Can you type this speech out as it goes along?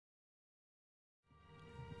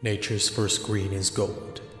Nature's first green is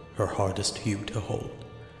gold, her hardest hue to hold.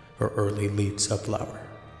 Her early leaves a flower,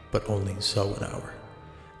 but only so an hour.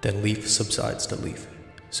 Then leaf subsides to leaf,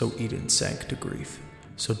 so Eden sank to grief.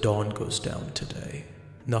 So dawn goes down today,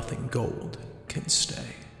 nothing gold can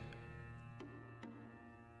stay.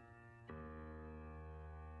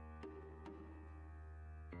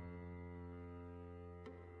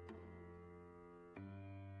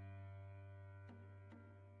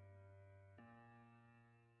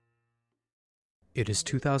 It is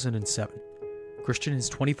 2007. Christian is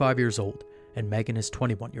 25 years old, and Megan is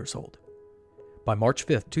 21 years old. By March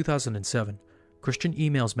 5th, 2007, Christian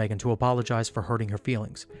emails Megan to apologize for hurting her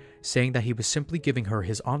feelings, saying that he was simply giving her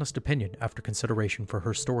his honest opinion after consideration for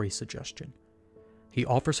her story suggestion. He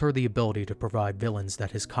offers her the ability to provide villains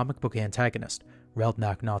that his comic book antagonist,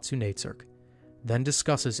 Reldnak Natsunetsurk, then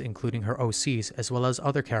discusses including her OCs as well as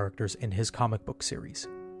other characters in his comic book series.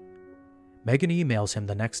 Megan emails him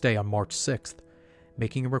the next day on March 6th,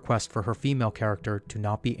 making a request for her female character to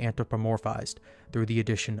not be anthropomorphized through the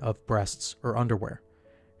addition of breasts or underwear,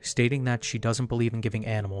 stating that she doesn't believe in giving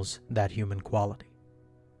animals that human quality.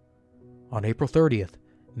 On April 30th,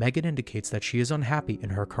 Megan indicates that she is unhappy in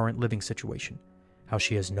her current living situation, how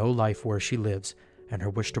she has no life where she lives, and her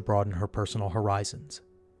wish to broaden her personal horizons.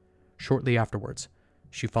 Shortly afterwards,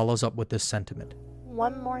 she follows up with this sentiment.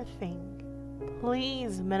 One more thing.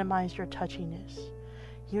 Please minimize your touchiness.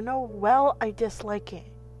 You know well I dislike it,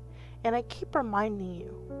 and I keep reminding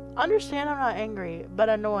you. Understand I'm not angry, but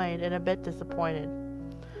annoyed and a bit disappointed.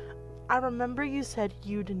 I remember you said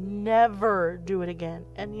you'd never do it again,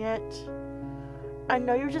 and yet, I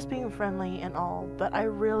know you're just being friendly and all, but I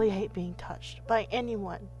really hate being touched by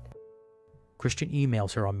anyone. Christian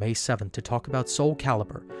emails her on May 7th to talk about Soul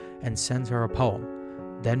Calibur and sends her a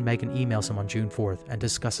poem. Then Megan emails him on June 4th and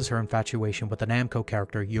discusses her infatuation with the Namco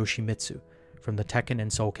character Yoshimitsu from the Tekken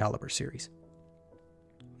and Soul Calibur series.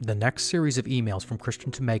 The next series of emails from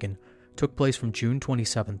Christian to Megan took place from June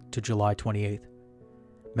 27th to July 28th.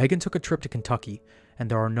 Megan took a trip to Kentucky,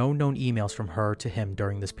 and there are no known emails from her to him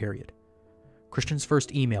during this period. Christian's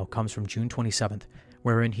first email comes from June 27th,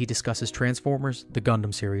 wherein he discusses Transformers, the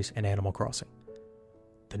Gundam series, and Animal Crossing.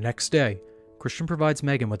 The next day, Christian provides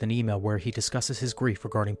Megan with an email where he discusses his grief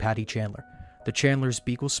regarding Patty Chandler, the Chandler's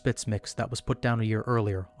Beagle Spitz mix that was put down a year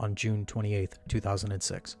earlier on June 28,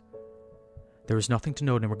 2006. There is nothing to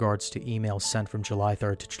note in regards to emails sent from July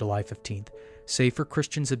 3rd to July 15th, save for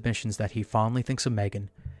Christian's admissions that he fondly thinks of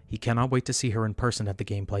Megan, he cannot wait to see her in person at the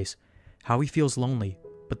game place, how he feels lonely,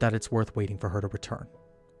 but that it's worth waiting for her to return.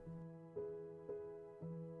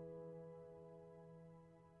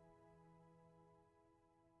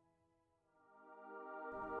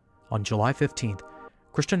 On July 15th,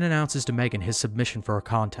 Christian announces to Megan his submission for a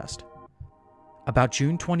contest. About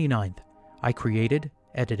June 29th, I created,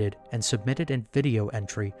 edited, and submitted a video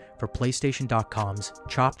entry for PlayStation.com's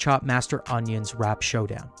Chop Chop Master Onion's Rap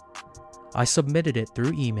Showdown. I submitted it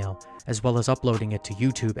through email as well as uploading it to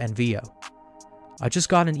YouTube and Vio. I just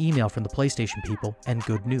got an email from the PlayStation people and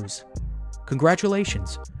good news.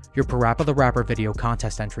 Congratulations! Your Parappa the Rapper video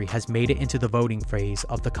contest entry has made it into the voting phase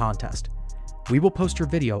of the contest. We will post your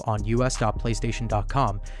video on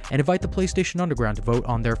us.playstation.com and invite the PlayStation Underground to vote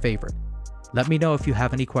on their favorite. Let me know if you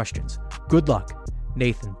have any questions. Good luck,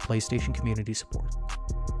 Nathan, PlayStation Community Support.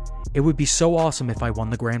 It would be so awesome if I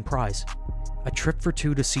won the grand prize. A trip for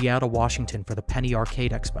two to Seattle, Washington for the Penny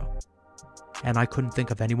Arcade Expo. And I couldn't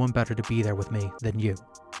think of anyone better to be there with me than you.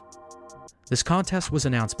 This contest was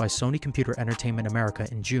announced by Sony Computer Entertainment America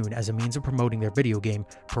in June as a means of promoting their video game,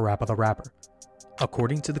 Parappa the Rapper.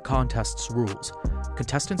 According to the contest's rules,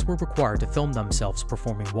 contestants were required to film themselves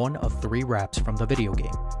performing one of 3 raps from the video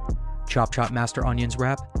game: Chop Chop Master Onion's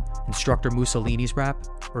rap, Instructor Mussolini's rap,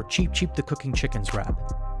 or Cheep Cheep the Cooking Chicken's rap.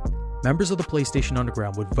 Members of the PlayStation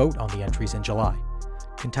Underground would vote on the entries in July.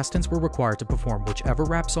 Contestants were required to perform whichever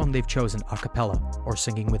rap song they've chosen a cappella or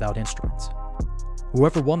singing without instruments.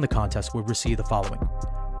 Whoever won the contest would receive the following: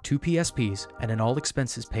 2 PSPs and an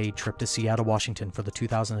all-expenses-paid trip to Seattle, Washington for the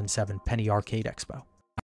 2007 Penny Arcade Expo.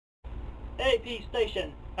 AP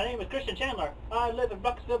Station, my name is Christian Chandler. I live in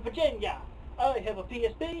Bucksville, Virginia. I have a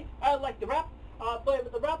PSP. I like the rap. I play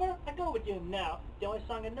with the rapper. I go with you now. The only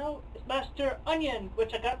song I know is Master Onion,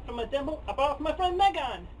 which I got from a demo I bought from my friend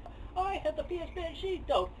Megan. I have the PSP and she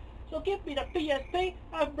don't. So give me the PSP.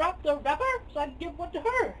 I rap the rapper so I can give one to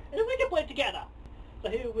her. And then we can play it together. So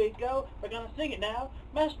here we go, we're gonna sing it now,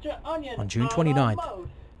 Master Onion. On June 29th,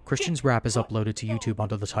 Christian's rap is uploaded to YouTube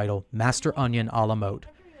under the title Master Onion a la mode,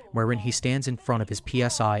 wherein he stands in front of his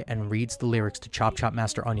PSI and reads the lyrics to Chop Chop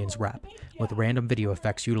Master Onion's rap, with random video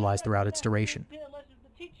effects utilized throughout its duration.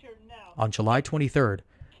 On July 23rd,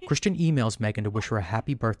 Christian emails Megan to wish her a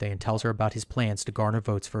happy birthday and tells her about his plans to garner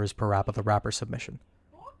votes for his Parappa the Rapper submission.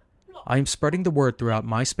 I am spreading the word throughout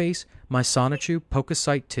MySpace, my Sonichu,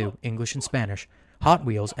 Pocasite 2, English and Spanish, Hot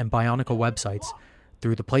Wheels, and Bionica websites,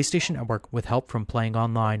 through the PlayStation Network with help from playing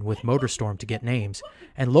online with MotorStorm to get names,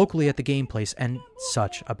 and locally at the game place and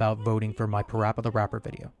such about voting for my Parappa the Rapper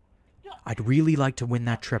video. I'd really like to win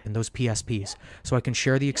that trip and those PSPs so I can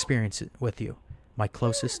share the experience with you, my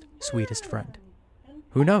closest, sweetest friend.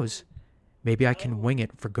 Who knows? Maybe I can wing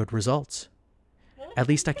it for good results. At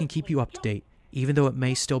least I can keep you up to date, even though it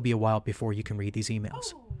may still be a while before you can read these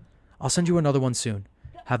emails. I'll send you another one soon.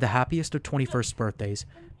 Have the happiest of 21st birthdays,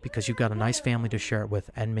 because you've got a nice family to share it with,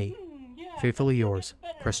 and me. Faithfully yours,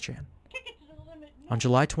 Christian. On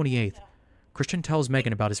July 28th, Christian tells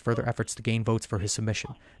Megan about his further efforts to gain votes for his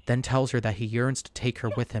submission, then tells her that he yearns to take her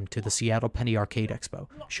with him to the Seattle Penny Arcade Expo,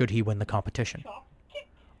 should he win the competition.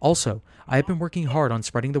 Also, I have been working hard on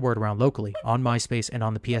spreading the word around locally, on MySpace and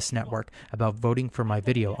on the PS Network, about voting for my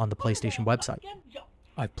video on the PlayStation website.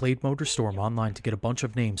 I've played MotorStorm online to get a bunch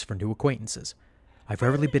of names for new acquaintances. I've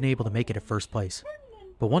rarely been able to make it at first place,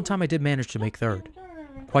 but one time I did manage to make third.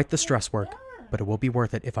 Quite the stress work, but it will be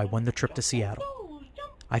worth it if I win the trip to Seattle.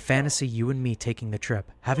 I fantasy you and me taking the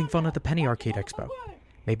trip, having fun at the Penny Arcade Expo,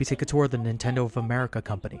 maybe take a tour of the Nintendo of America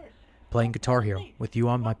company, playing Guitar Hero with you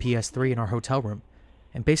on my PS3 in our hotel room,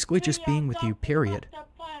 and basically just being with you, period.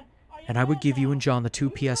 And I would give you and John the 2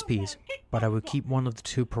 PSPs, but I would keep one of the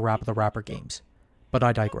 2 Parappa the Rapper games. But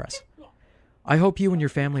I digress. I hope you and your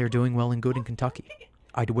family are doing well and good in Kentucky.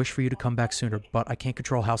 I'd wish for you to come back sooner, but I can't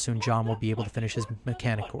control how soon John will be able to finish his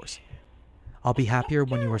mechanic course. I'll be happier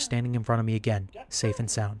when you are standing in front of me again, safe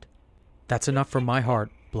and sound. That's enough from my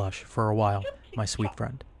heart, Blush, for a while, my sweet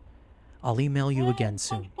friend. I'll email you again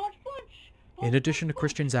soon. In addition to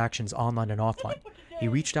Christian's actions online and offline, he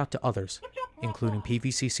reached out to others, including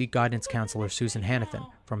PVCC guidance counselor Susan Hannafin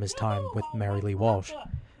from his time with Mary Lee Walsh,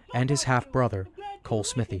 and his half-brother, Cole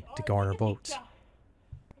Smithy, to garner votes.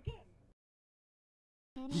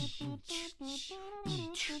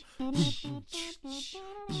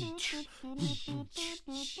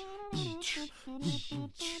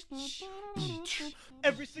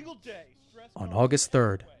 Every single day. On August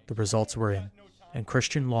 3rd, the results were in, and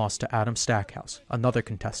Christian lost to Adam Stackhouse, another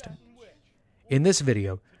contestant. In this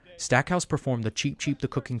video, Stackhouse performed the Cheep Cheep the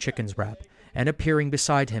Cooking Chickens rap, and appearing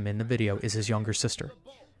beside him in the video is his younger sister.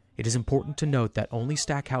 It is important to note that only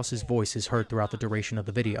Stackhouse's voice is heard throughout the duration of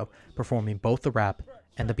the video, performing both the rap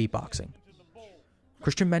and the beatboxing.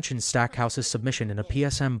 Christian mentions Stackhouse's submission in a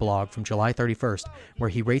PSM blog from July 31st, where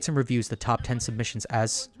he rates and reviews the top 10 submissions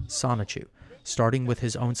as Sonichu, starting with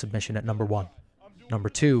his own submission at number 1. Number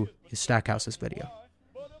 2 is Stackhouse's video.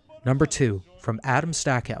 Number 2, from Adam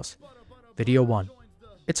Stackhouse, video 1.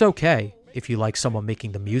 It's okay if you like someone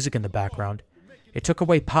making the music in the background. It took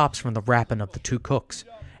away pops from the rapping of the 2 cooks,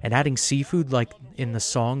 and adding seafood like in the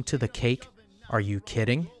song to the cake. Are you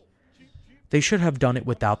kidding? They should have done it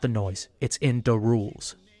without the noise. It's in the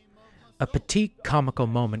rules. A petite comical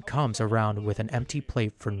moment comes around with an empty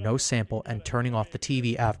plate for no sample and turning off the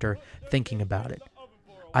TV after thinking about it.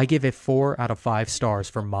 I give it 4 out of 5 stars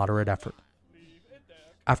for moderate effort.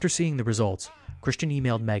 After seeing the results, Christian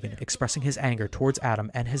emailed Megan expressing his anger towards Adam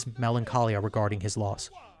and his melancholia regarding his loss.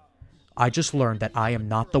 I just learned that I am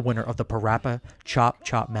not the winner of the Parappa Chop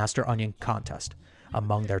Chop Master Onion contest.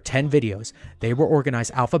 Among their 10 videos, they were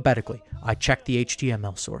organized alphabetically. I checked the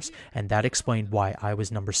HTML source, and that explained why I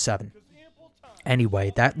was number 7.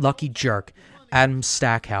 Anyway, that lucky jerk, Adam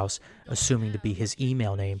Stackhouse, assuming to be his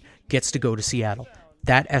email name, gets to go to Seattle.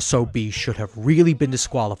 That SOB should have really been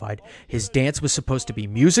disqualified. His dance was supposed to be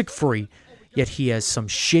music-free, yet he has some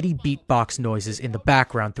shitty beatbox noises in the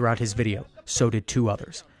background throughout his video. So did 2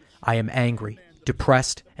 others. I am angry,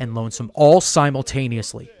 depressed, and lonesome all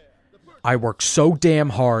simultaneously. I worked so damn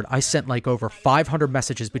hard, I sent like over 500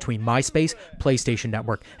 messages between MySpace, PlayStation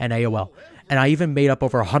Network, and AOL. And I even made up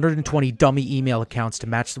over 120 dummy email accounts to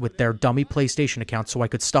match with their dummy PlayStation accounts so I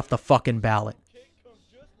could stuff the fucking ballot.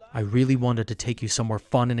 I really wanted to take you somewhere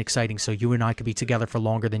fun and exciting so you and I could be together for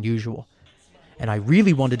longer than usual. And I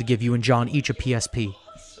really wanted to give you and John each a PSP.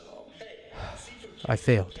 I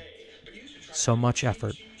failed. So much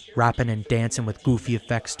effort, rapping and dancing with goofy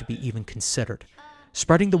effects to be even considered.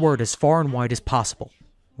 Spreading the word as far and wide as possible.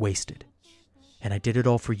 Wasted. And I did it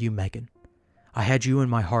all for you, Megan. I had you in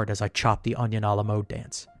my heart as I chopped the onion a la mode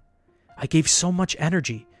dance. I gave so much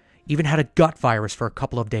energy, even had a gut virus for a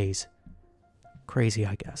couple of days. Crazy,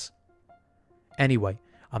 I guess. Anyway,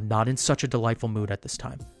 I'm not in such a delightful mood at this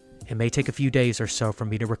time. It may take a few days or so for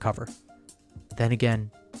me to recover. Then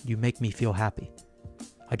again, you make me feel happy.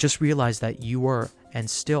 I just realized that you were and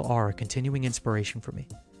still are a continuing inspiration for me.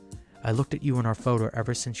 I looked at you in our photo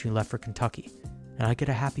ever since you left for Kentucky, and I get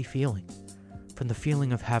a happy feeling, from the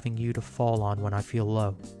feeling of having you to fall on when I feel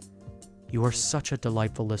low. You are such a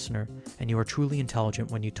delightful listener, and you are truly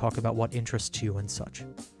intelligent when you talk about what interests you and such.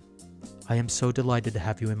 I am so delighted to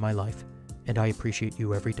have you in my life, and I appreciate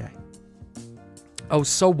you every day. Oh,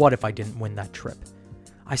 so what if I didn't win that trip?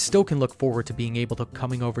 I still can look forward to being able to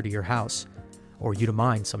coming over to your house, or you to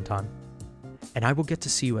mine sometime. And I will get to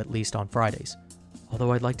see you at least on Fridays,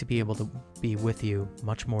 although I'd like to be able to be with you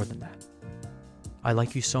much more than that. I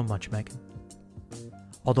like you so much, Megan.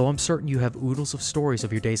 Although I'm certain you have oodles of stories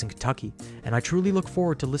of your days in Kentucky, and I truly look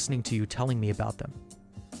forward to listening to you telling me about them.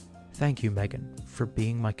 Thank you, Megan, for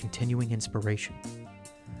being my continuing inspiration.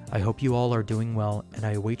 I hope you all are doing well, and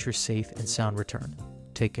I await your safe and sound return.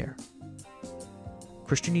 Take care.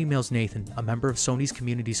 Christian emails Nathan, a member of Sony's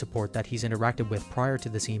community support that he's interacted with prior to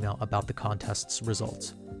this email about the contest's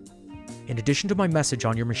results. In addition to my message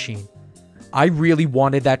on your machine, I really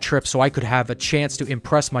wanted that trip so I could have a chance to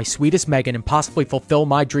impress my sweetest Megan and possibly fulfill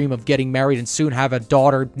my dream of getting married and soon have a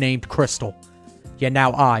daughter named Crystal. Yet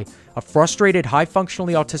now I, a frustrated,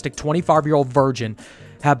 high-functionally autistic 25-year-old virgin,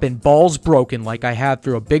 have been balls broken like I have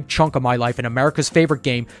through a big chunk of my life in America's favorite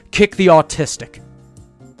game, Kick the Autistic.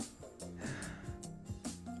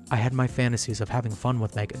 I had my fantasies of having fun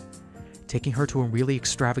with Megan, taking her to a really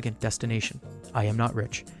extravagant destination. I am not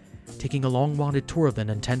rich. Taking a long-wanted tour of the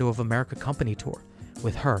Nintendo of America company tour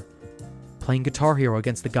with her, playing Guitar Hero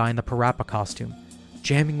against the guy in the Parappa costume,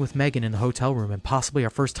 jamming with Megan in the hotel room, and possibly our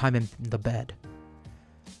first time in the bed.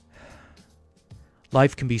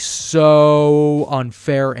 Life can be so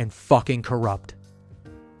unfair and fucking corrupt.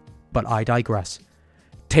 But I digress.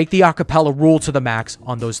 Take the acapella rule to the max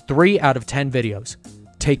on those 3 out of 10 videos.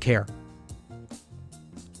 Take care.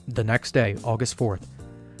 The next day, August 4th,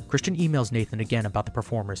 Christian emails Nathan again about the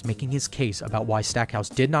performers, making his case about why Stackhouse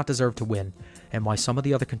did not deserve to win and why some of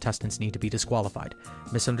the other contestants need to be disqualified,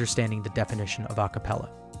 misunderstanding the definition of acapella.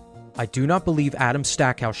 I do not believe Adam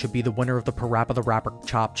Stackhouse should be the winner of the Parappa the Rapper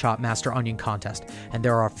Chop Chop Master Onion contest, and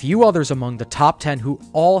there are a few others among the top 10 who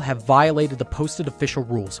all have violated the posted official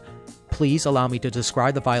rules. Please allow me to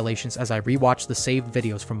describe the violations as I rewatch the saved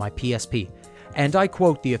videos from my PSP, and I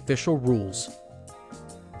quote the official rules.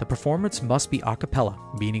 The performance must be a cappella,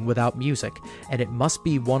 meaning without music, and it must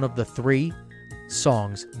be one of the 3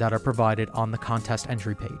 songs that are provided on the contest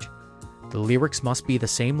entry page. The lyrics must be the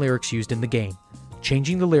same lyrics used in the game.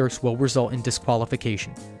 Changing the lyrics will result in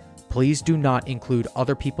disqualification. Please do not include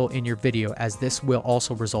other people in your video, as this will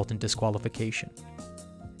also result in disqualification.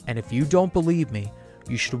 And if you don't believe me,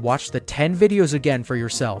 you should watch the 10 videos again for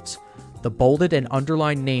yourselves. The bolded and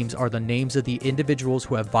underlined names are the names of the individuals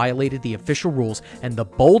who have violated the official rules, and the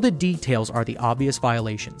bolded details are the obvious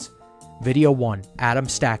violations. Video 1, Adam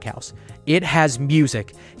Stackhouse. It has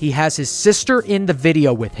music. He has his sister in the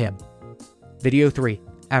video with him. Video 3,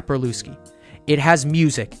 Aproluski. It has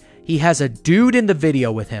music. He has a dude in the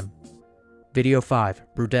video with him. Video 5,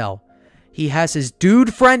 Brudel. He has his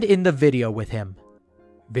dude friend in the video with him.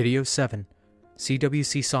 Video 7,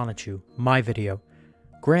 CWC Sonichu, my video.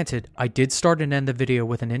 Granted, I did start and end the video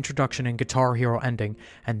with an introduction and Guitar Hero ending,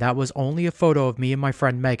 and that was only a photo of me and my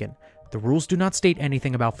friend Megan. The rules do not state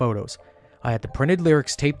anything about photos. I had the printed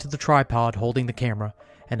lyrics taped to the tripod holding the camera,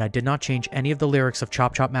 and I did not change any of the lyrics of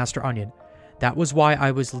Chop Chop Master Onion. That was why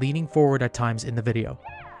I was leaning forward at times in the video.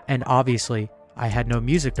 And obviously, I had no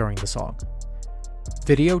music during the song.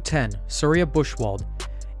 Video 10, Surya Bushwald.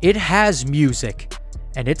 It has music,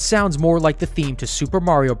 and it sounds more like the theme to Super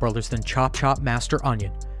Mario Bros. Than Chop Chop Master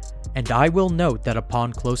Onion. And I will note that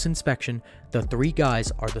upon close inspection, the 3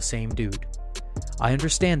 guys are the same dude. I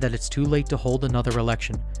understand that it's too late to hold another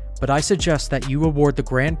election, but I suggest that you award the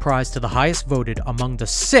grand prize to the highest voted among the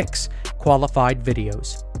 6 qualified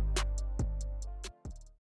videos.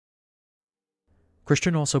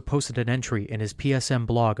 Christian also posted an entry in his PSM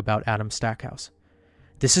blog about Adam Stackhouse.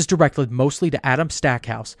 This is directed mostly to Adam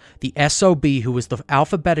Stackhouse, the SOB who was the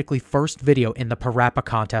alphabetically first video in the Parappa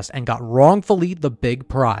contest and got wrongfully the big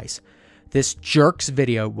prize. This jerk's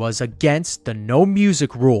video was against the no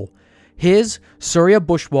music rule. His, Surya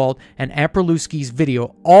Bushwald, and Aproluski's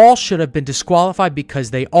video all should have been disqualified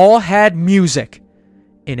because they all had music.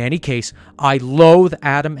 In any case, I loathe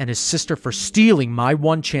Adam and his sister for stealing my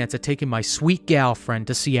one chance at taking my sweet gal friend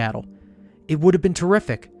to Seattle. It would have been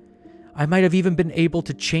terrific. I might have even been able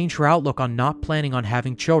to change her outlook on not planning on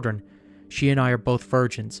having children. She and I are both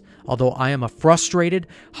virgins, although I am a frustrated,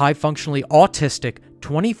 high-functionally autistic,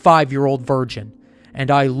 25-year-old virgin.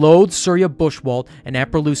 And I loathe Surya Bushwald and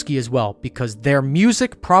Aproluski as well, because their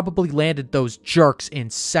music probably landed those jerks in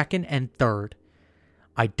 2nd and 3rd.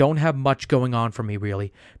 I don't have much going on for me,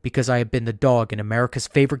 really, because I have been the dog in America's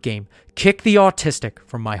favorite game, Kick the Autistic,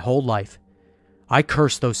 for my whole life. I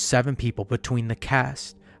curse those 7 people between the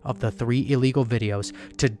cast of the 3 illegal videos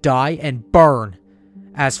to die and burn.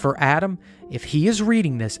 As for Adam, if he is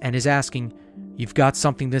reading this and is asking, "You've got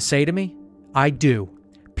something to say to me?" I do.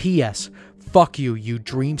 P.S. Fuck you, you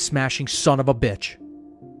dream-smashing son of a bitch.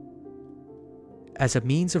 As a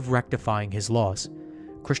means of rectifying his loss,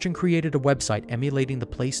 Christian created a website emulating the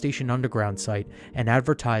PlayStation Underground site and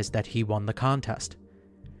advertised that he won the contest.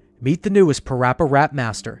 Meet the newest Parappa Rap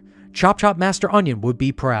Master. Chop Chop Master Onion would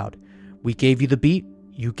be proud. We gave you the beat,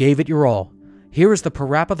 you gave it your all. Here is the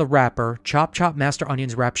Parappa the Rapper, Chop Chop Master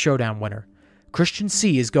Onion's Rap Showdown winner. Christian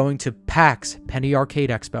C is going to PAX Penny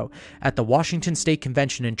Arcade Expo at the Washington State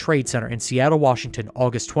Convention and Trade Center in Seattle, Washington,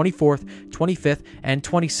 August 24th, 25th, and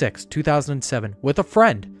 26th, 2007, with a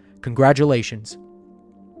friend. Congratulations.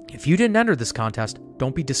 If you didn't enter this contest,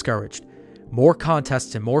 don't be discouraged. More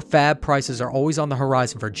contests and more fab prizes are always on the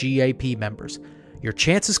horizon for GAP members. Your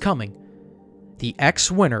chance is coming. The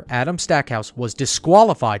ex-winner, Adam Stackhouse, was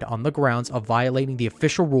disqualified on the grounds of violating the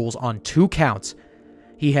official rules on 2 counts.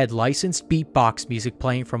 He had licensed beatbox music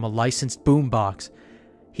playing from a licensed boombox.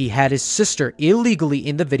 He had his sister illegally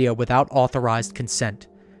in the video without authorized consent.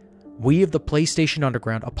 We of the PlayStation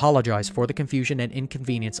Underground apologize for the confusion and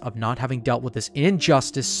inconvenience of not having dealt with this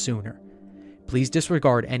injustice sooner. Please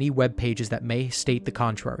disregard any web pages that may state the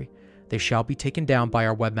contrary. They shall be taken down by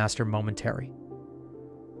our webmaster momentarily.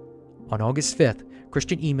 On August 5th,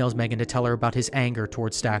 Christian emails Megan to tell her about his anger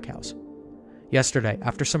towards Stackhouse. Yesterday,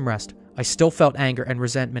 after some rest, I still felt anger and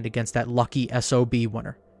resentment against that lucky SOB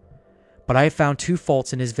winner. But I have found 2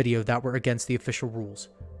 faults in his video that were against the official rules.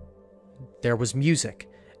 There was music,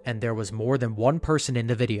 and there was more than 1 person in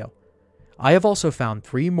the video. I have also found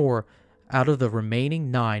 3 more out of the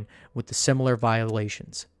remaining 9 with the similar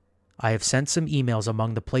violations. I have sent some emails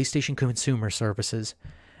among the PlayStation Consumer Services,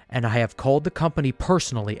 and I have called the company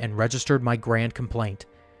personally and registered my grand complaint.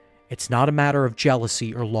 It's not a matter of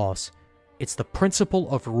jealousy or loss. It's the principle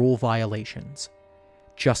of rule violations.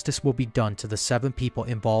 Justice will be done to the 7 people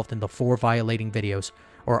involved in the 4 violating videos,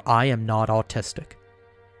 or I am not autistic.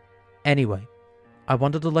 Anyway, I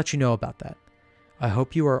wanted to let you know about that. I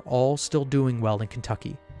hope you are all still doing well in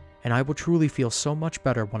Kentucky, and I will truly feel so much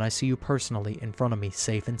better when I see you personally in front of me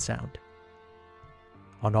safe and sound.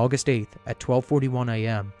 On August 8th at 12:41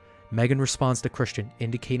 a.m., Megan responds to Christian,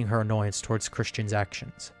 indicating her annoyance towards Christian's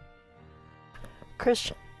actions.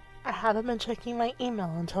 Christian, I haven't been checking my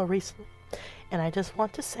email until recently, and I just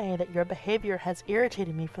want to say that your behavior has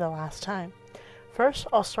irritated me for the last time. First,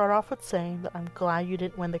 I'll start off with saying that I'm glad you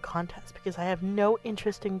didn't win the contest because I have no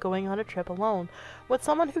interest in going on a trip alone with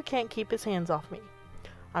someone who can't keep his hands off me.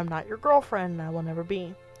 I'm not your girlfriend and I will never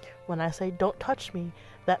be. When I say don't touch me,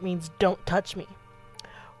 that means don't touch me.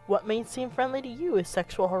 What may seem friendly to you is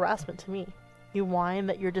sexual harassment to me. You whine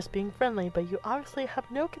that you're just being friendly, but you obviously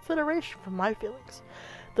have no consideration for my feelings.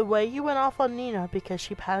 The way you went off on Nina because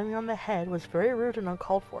she patted me on the head was very rude and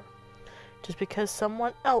uncalled for. Just because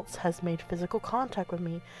someone else has made physical contact with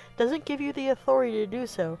me doesn't give you the authority to do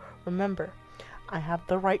so. Remember, I have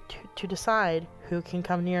the right to decide who can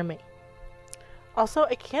come near me. Also,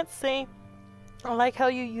 I can't say I like how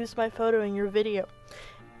you used my photo in your video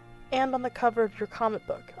and on the cover of your comic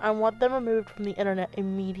book. I want them removed from the internet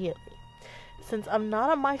immediately. Since I'm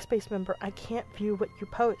not a MySpace member, I can't view what you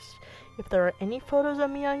post. If there are any photos of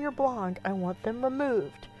me on your blog, I want them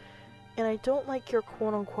removed. And I don't like your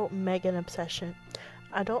quote-unquote Megan obsession.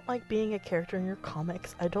 I don't like being a character in your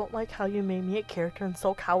comics. I don't like how you made me a character in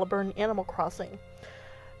Soul Calibur and Animal Crossing.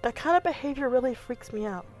 That kind of behavior really freaks me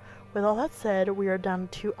out. With all that said, we are down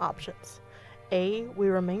to 2 options. A, we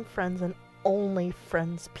remain friends and only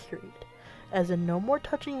friends, period. As in no more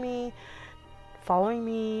touching me, following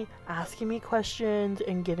me, asking me questions,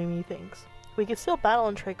 and giving me things. We can still battle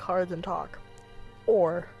and trade cards and talk.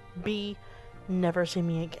 Or B, never see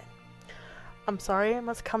me again. I'm sorry it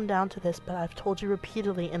must come down to this, but I've told you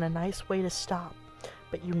repeatedly in a nice way to stop,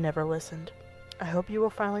 but you never listened. I hope you will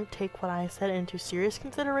finally take what I said into serious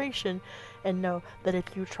consideration and know that if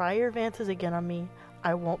you try your advances again on me,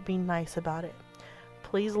 I won't be nice about it.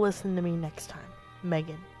 Please listen to me next time.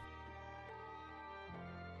 Megan.